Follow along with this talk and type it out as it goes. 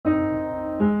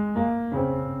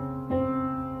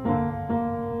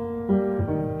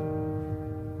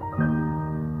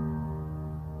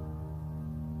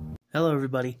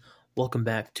everybody, welcome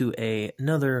back to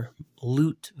another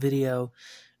loot video.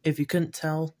 If you couldn't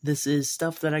tell, this is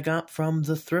stuff that I got from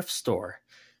the thrift store.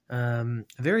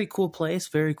 Very cool place,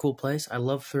 very cool place. I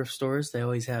love thrift stores. They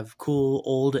always have cool,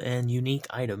 old, and unique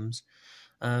items.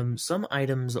 Some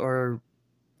items are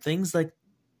things like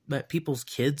that people's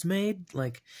kids made.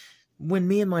 Like when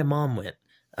me and my mom went,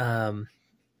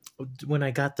 when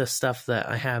I got the stuff that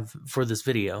I have for this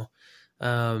video,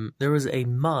 there was a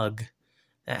mug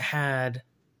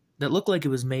that looked like it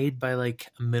was made by like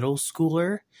a middle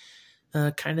schooler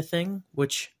kind of thing,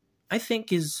 which I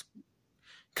think is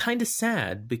kind of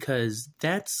sad because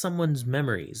that's someone's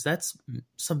memories. That's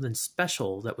something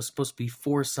special that was supposed to be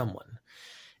for someone.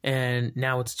 And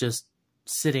now it's just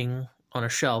sitting on a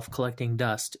shelf collecting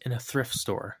dust in a thrift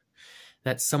store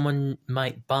that someone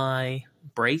might buy,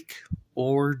 break,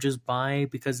 or just buy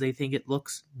because they think it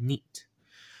looks neat.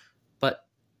 But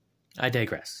I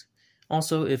digress.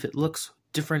 Also, if it looks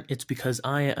different, it's because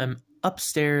I am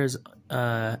upstairs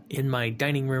in my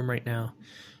dining room right now.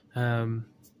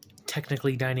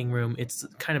 Technically dining room. It's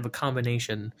kind of a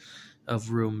combination of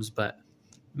rooms, but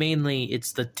mainly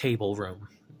it's the table room.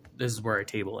 This is where our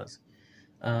table is.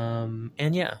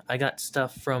 And yeah, I got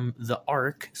stuff from the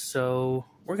Ark, so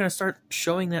we're going to start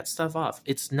showing that stuff off.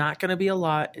 It's not going to be a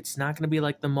lot. It's not going to be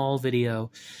like the mall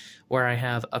video where I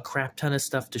have a crap ton of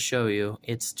stuff to show you.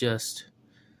 It's just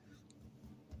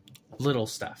little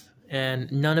stuff.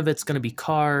 And none of it's going to be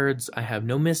cards. I have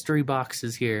no mystery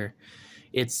boxes here.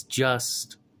 It's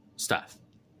just stuff.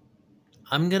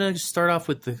 I'm going to start off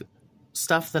with the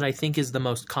stuff that I think is the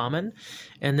most common,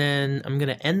 and then I'm going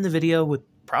to end the video with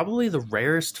probably the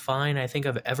rarest find I think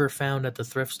I've ever found at the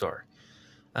thrift store.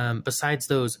 Besides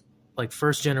those like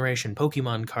first generation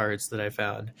Pokemon cards that I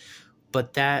found,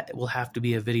 but that will have to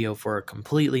be a video for a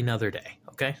completely another day,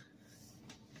 okay?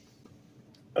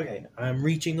 Okay, I'm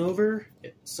reaching over.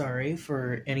 Sorry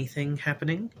for anything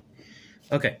happening.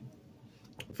 Okay,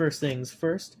 first things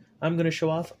first, I'm going to show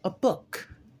off a book.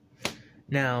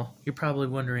 Now, you're probably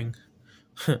wondering,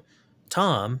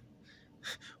 Tom,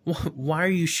 why are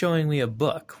you showing me a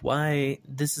book? Why?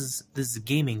 This is a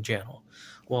gaming channel.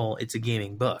 Well, it's a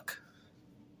gaming book.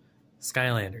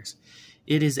 Skylanders.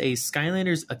 It is a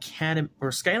Skylanders Academy, or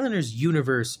Skylanders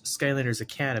Universe, Skylanders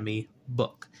Academy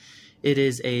book. It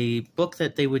is a book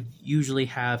that they would usually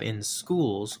have in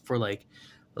schools for like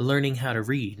learning how to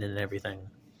read and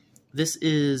everything. This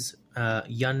is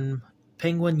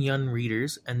Penguin Young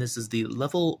Readers, and this is the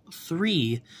level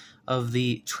 3 of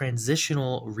the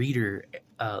transitional reader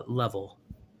level.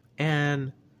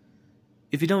 And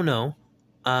if you don't know,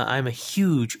 I'm a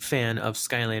huge fan of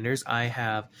Skylanders. I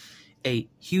have a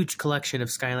huge collection of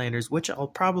Skylanders, which I'll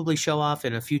probably show off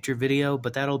in a future video,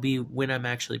 but that'll be when I'm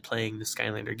actually playing the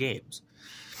Skylander games,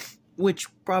 which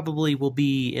probably will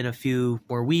be in a few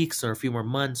more weeks or a few more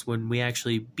months when we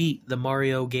actually beat the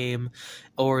Mario game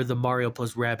or the Mario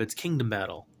plus Rabbids Kingdom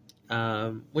Battle,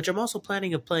 which I'm also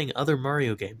planning of playing other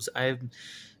Mario games. I'm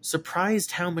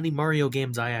surprised how many Mario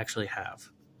games I actually have.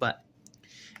 But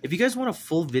if you guys want a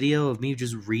full video of me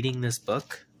just reading this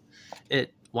book,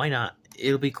 why not?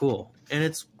 It'll be cool. And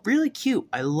it's really cute.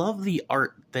 I love the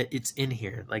art that it's in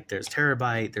here. Like there's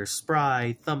Terabyte, there's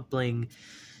Spry, Thumpling.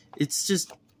 It's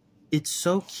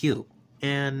so cute.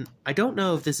 And I don't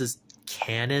know if this is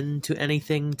canon to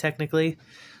anything technically,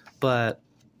 but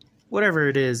whatever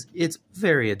it is, it's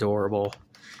very adorable.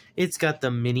 It's got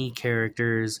the mini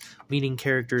characters, meaning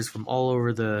characters from all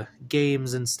over the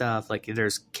games and stuff. Like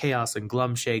there's Chaos and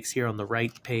Glumshakes here on the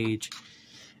right page.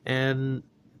 And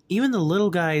even the little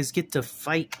guys get to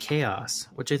fight Chaos,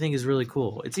 which I think is really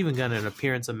cool. It's even got an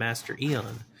appearance of Master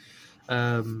Eon.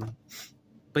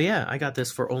 But yeah, I got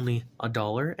this for only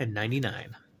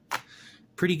 $1.99.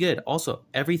 Pretty good. Also,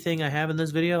 everything I have in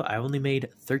this video, I only paid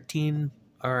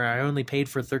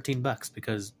for $13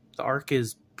 because the Ark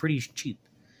is pretty cheap.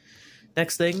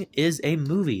 Next thing is a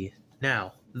movie.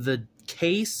 Now, the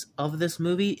case of this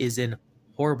movie is in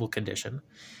horrible condition,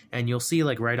 and you'll see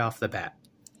like right off the bat.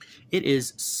 It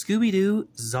is Scooby-Doo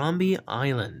Zombie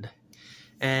Island.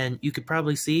 And you could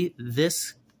probably see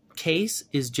this case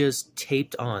is just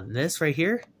taped on. This right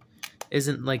here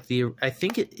isn't like I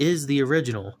think it is the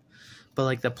original, but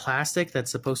like the plastic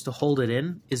that's supposed to hold it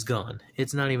in is gone.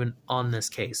 It's not even on this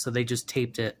case, so they just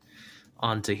taped it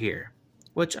onto here,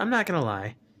 which I'm not gonna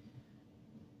lie,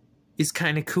 is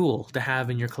kind of cool to have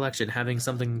in your collection, having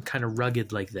something kind of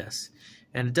rugged like this.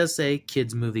 And it does say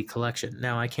Kids Movie Collection.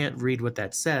 Now, I can't read what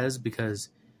that says because,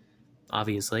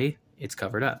 obviously, it's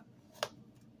covered up.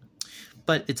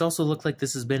 But it's also looked like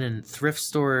this has been in thrift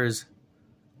stores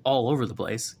all over the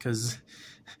place because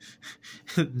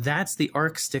That's the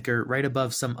ARC sticker right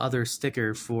above some other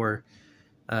sticker for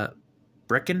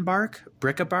Brick-a-Brack?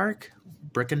 Brick-a-Brack.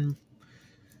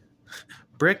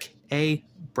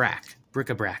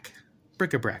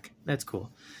 That's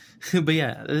cool. But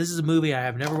yeah, this is a movie I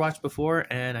have never watched before,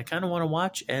 and I kind of want to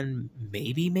watch and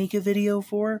maybe make a video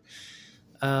for.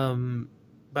 But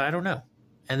I don't know.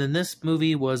 And then this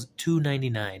movie was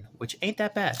 $2.99, which ain't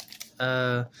that bad.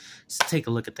 Let's take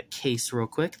a look at the case real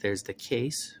quick. There's the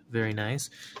case. Very nice.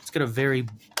 It's got a very,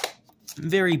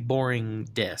 very boring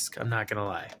disc. I'm not gonna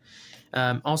lie.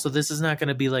 Also, this is not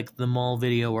gonna be like the mall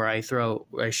video where I show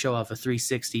off a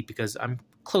 360 because I'm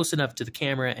close enough to the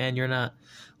camera and you're not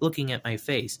looking at my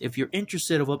face. If you're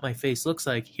interested in what my face looks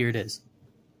like, here it is.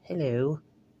 Hello.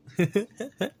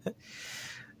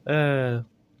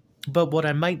 But what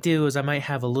I might do is I might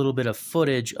have a little bit of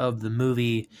footage of the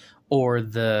movie or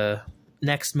the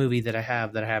next movie that I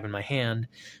have in my hand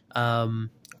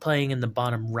playing in the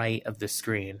bottom right of the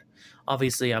screen.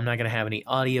 Obviously, I'm not going to have any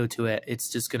audio to it. It's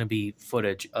just going to be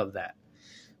footage of that.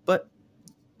 But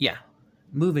yeah,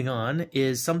 moving on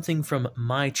is something from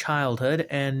my childhood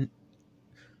and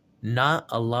not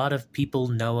a lot of people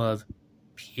know of,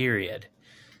 period.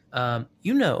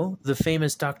 You know the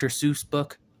famous Dr. Seuss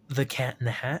book, The Cat in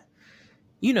the Hat?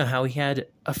 You know how he had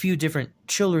a few different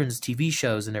children's TV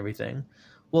shows and everything.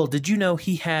 Well, did you know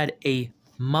he had a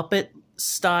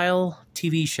Muppet-style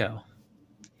TV show?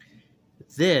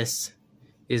 This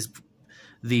is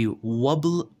the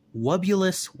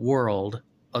Wubbulous World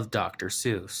of Dr.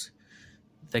 Seuss.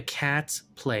 The Cat's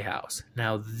Playhouse.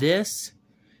 Now, this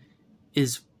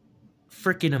is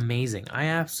freaking amazing. I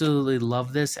absolutely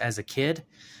love this as a kid.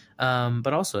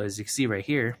 But also, as you can see right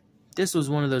here, this was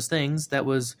one of those things that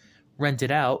was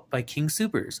rented out by King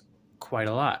Soopers quite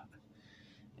a lot.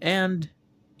 And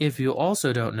if you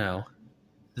also don't know,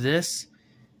 this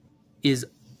is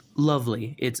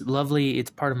lovely. It's lovely.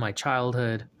 It's part of my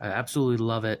childhood. I absolutely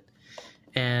love it.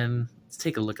 And let's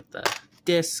take a look at the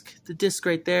disc. The disc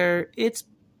right there, it's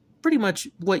pretty much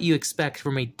what you expect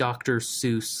from a Dr.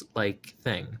 Seuss-like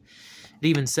thing. It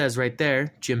even says right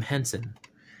there, Jim Henson.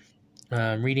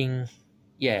 Reading,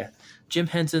 yeah, Jim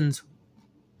Henson's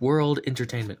World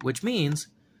Entertainment, which means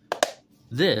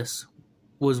this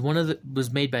was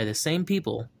was made by the same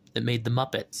people that made the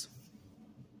Muppets.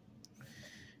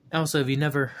 Also, if you've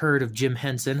never heard of Jim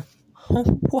Henson,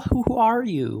 who are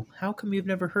you? How come you've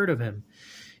never heard of him?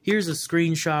 Here's a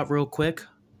screenshot real quick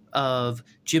of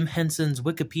Jim Henson's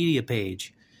Wikipedia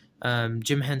page.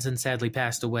 Jim Henson sadly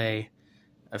passed away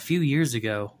a few years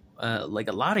ago, like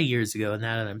a lot of years ago,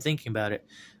 now that I'm thinking about it.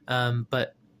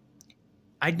 But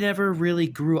I never really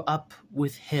grew up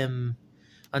with him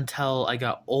until I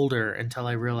got older, until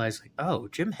I realized, like, oh,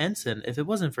 Jim Henson, if it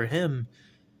wasn't for him,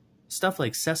 stuff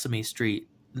like Sesame Street,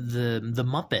 the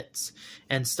Muppets,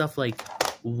 and stuff like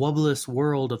Wubbulous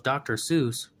World of Dr.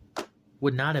 Seuss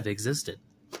would not have existed.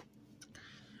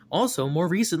 Also, more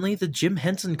recently, the Jim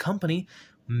Henson Company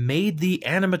made the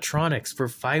animatronics for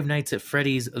Five Nights at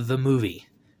Freddy's the movie.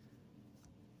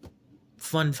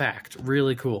 Fun fact,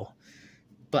 really cool.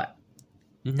 But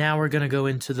now we're going to go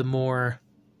into the more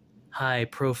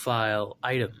high-profile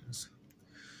items,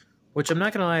 which I'm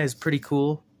not going to lie is pretty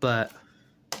cool, but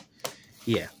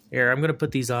yeah. Here, I'm going to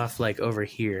put these off, like, over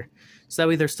here, so that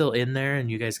way they're still in there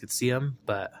and you guys could see them,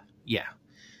 but yeah.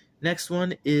 Next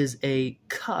one is a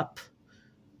cup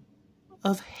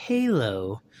of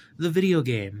Halo, the video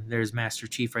game. There's Master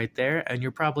Chief right there, and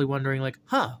you're probably wondering, like,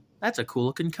 huh, that's a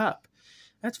cool-looking cup.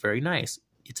 That's very nice.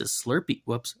 It's a Slurpee,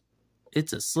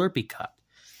 it's a Slurpee cup.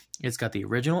 It's got the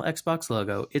original Xbox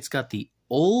logo. It's got the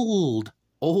old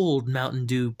Mountain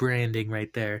Dew branding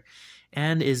right there,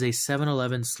 and is a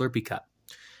 7-Eleven Slurpee cup.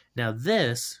 Now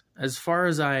this, as far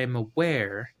as I'm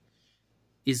aware,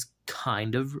 is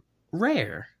kind of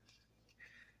rare,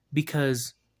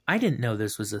 because I didn't know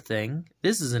this was a thing.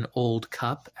 This is an old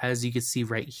cup, as you can see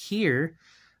right here.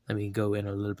 Let me go in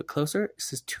a little bit closer. It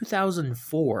says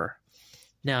 2004.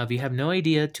 Now, if you have no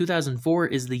idea, 2004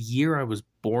 is the year I was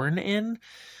born in.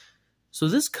 So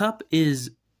this cup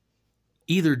is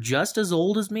either just as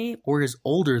old as me or is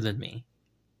older than me.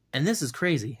 And this is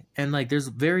crazy. And like, there's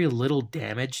very little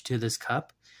damage to this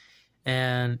cup.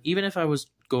 And even if I was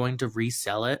going to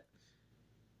resell it,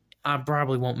 I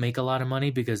probably won't make a lot of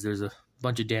money because there's a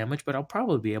bunch of damage, but I'll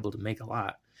probably be able to make a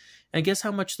lot. And guess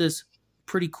how much this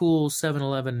pretty cool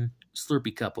 7-Eleven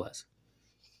Slurpee cup was?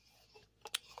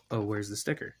 Oh, where's the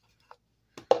sticker?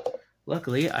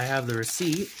 Luckily, I have the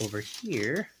receipt over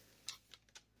here.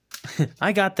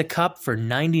 I got the cup for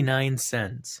 99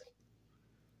 cents.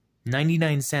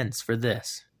 99 cents for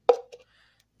this.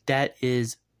 That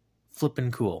is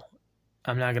flippin' cool.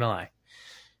 I'm not gonna lie.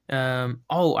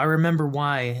 Oh, I remember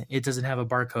why it doesn't have a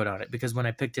barcode on it, because when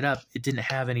I picked it up, it didn't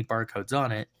have any barcodes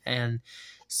on it. And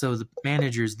so the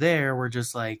managers there were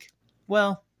just like,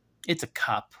 well, it's a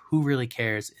cup. Who really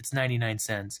cares? It's 99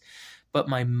 cents. But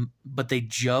they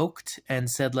joked and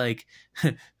said like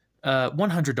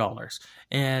 $100.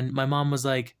 And my mom was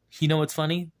like, you know what's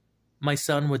funny? My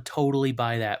son would totally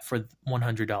buy that for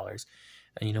 $100.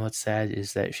 And you know what's sad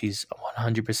is that she's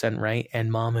 100% right.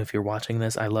 And Mom, if you're watching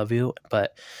this, I love you.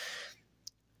 But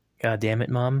God damn it,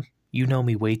 Mom, you know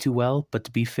me way too well. But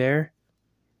to be fair,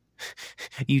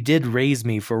 you did raise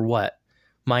me for what?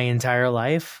 My entire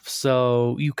life.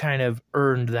 So you kind of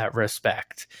earned that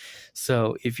respect.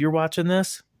 So if you're watching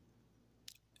this,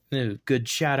 good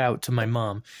shout out to my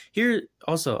mom. Here,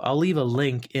 also, I'll leave a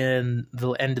link in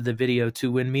the end of the video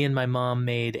to when me and my mom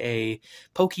made a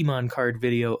Pokemon card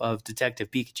video of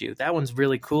Detective Pikachu. That one's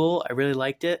really cool. I really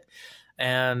liked it.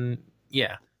 And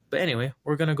yeah. But anyway,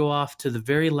 we're going to go off to the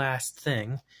very last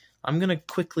thing. I'm going to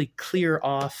quickly clear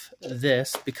off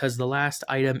this because the last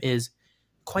item is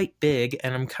quite big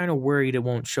and I'm kind of worried it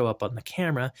won't show up on the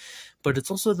camera. But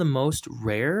it's also the most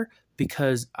rare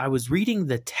because I was reading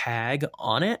the tag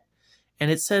on it and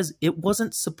it says it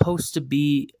wasn't supposed to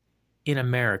be in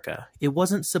America. It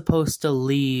wasn't supposed to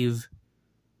leave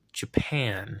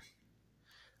Japan.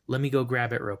 Let me go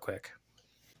grab it real quick.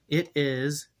 It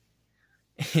is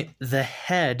the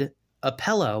head, a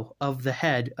pillow of the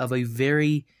head of a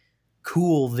very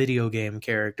cool video game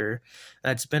character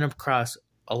that's been across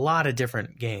a lot of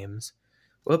different games.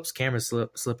 Whoops, camera's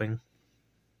slipping.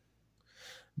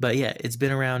 But yeah, it's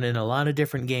been around in a lot of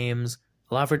different games,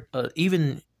 a lot of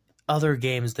even other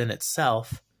games than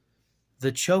itself.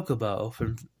 The Chocobo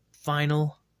from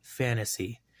Final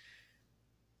Fantasy.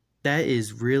 That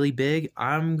is really big.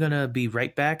 I'm gonna be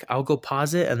right back. I'll go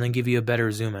pause it and then give you a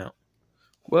better zoom out.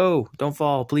 Whoa, don't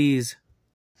fall, please.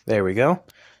 There we go.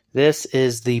 This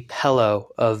is the pillow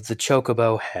of the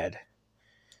Chocobo head.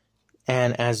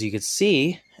 And as you can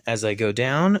see, as I go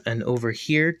down and over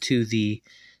here to the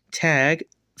tag,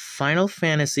 Final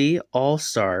Fantasy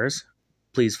All-Stars,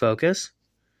 please focus.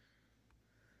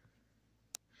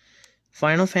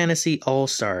 Final Fantasy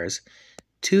All-Stars,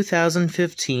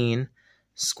 2015,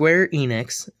 Square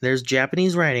Enix. There's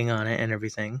Japanese writing on it and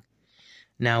everything.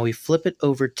 Now we flip it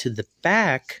over to the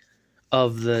back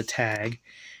of the tag,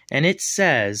 and it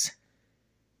says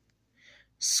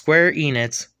Square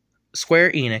Enix,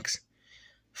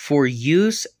 for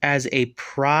use as a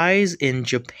prize in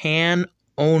Japan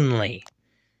only.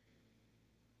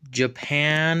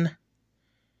 Japan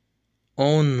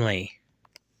only.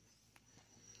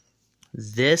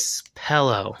 This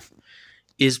pillow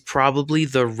is probably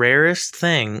the rarest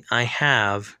thing I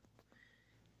have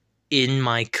in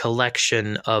my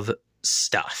collection of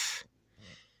stuff.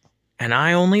 And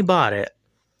I only bought it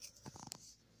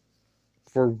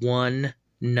for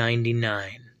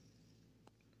 $1.99.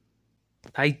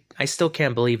 I still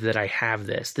can't believe that I have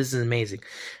this. This is amazing.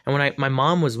 And when my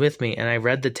mom was with me and I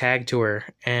read the tag to her,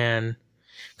 and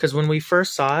because when we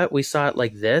first saw it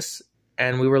like this,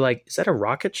 and we were like, is that a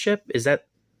rocket ship? Is that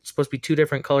supposed to be two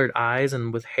different colored eyes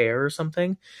and with hair or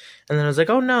something? And then I was like,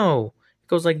 oh no, it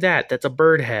goes like that. That's a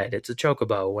bird head. It's a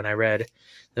chocobo when I read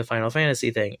the Final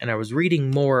Fantasy thing. And I was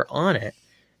reading more on it,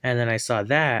 and then I saw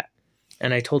that,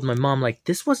 and I told my mom, like,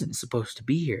 this wasn't supposed to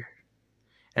be here.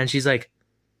 And she's like,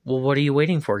 well, what are you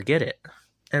waiting for? Get it.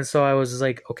 And so I was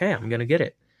like, okay, I'm going to get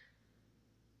it.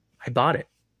 I bought it.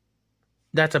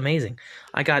 That's amazing.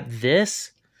 I got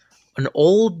this, an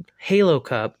old Halo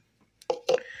cup,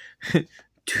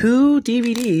 2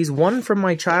 DVDs, one from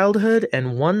my childhood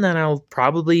and one that I'll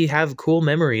probably have cool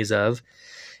memories of,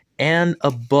 and a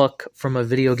book from a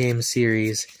video game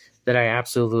series that I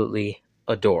absolutely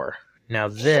adore. Now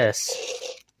this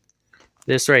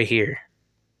right here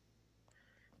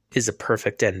is a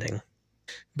perfect ending.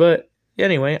 But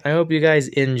anyway, I hope you guys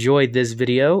enjoyed this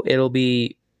video. It'll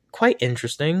be quite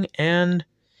interesting, and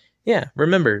yeah,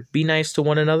 remember, be nice to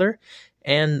one another,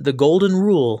 and the golden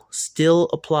rule still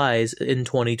applies in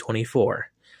 2024.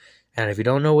 And if you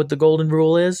don't know what the golden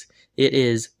rule is, it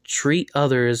is treat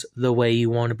others the way you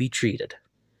want to be treated.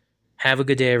 Have a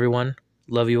good day, everyone.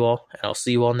 Love you all, and I'll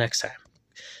see you all next time.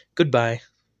 Goodbye.